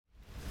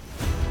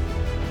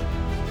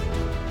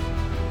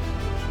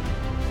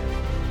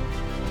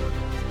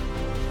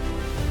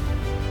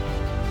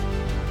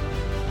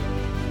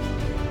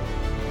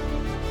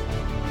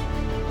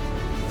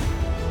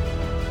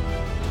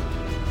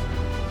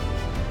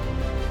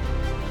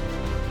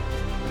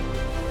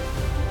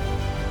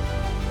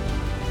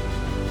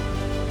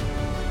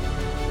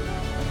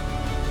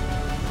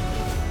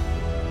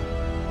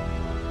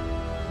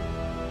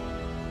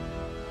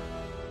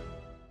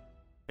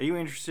Are you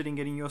interested in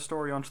getting your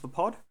story onto the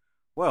pod?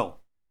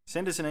 Well,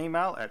 send us an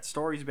email at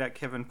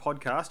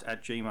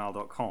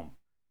storiesaboutkevinpodcast@gmail.com.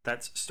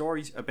 That's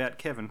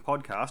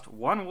storiesaboutkevinpodcast,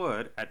 one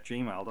word,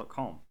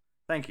 @gmail.com.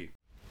 Thank you.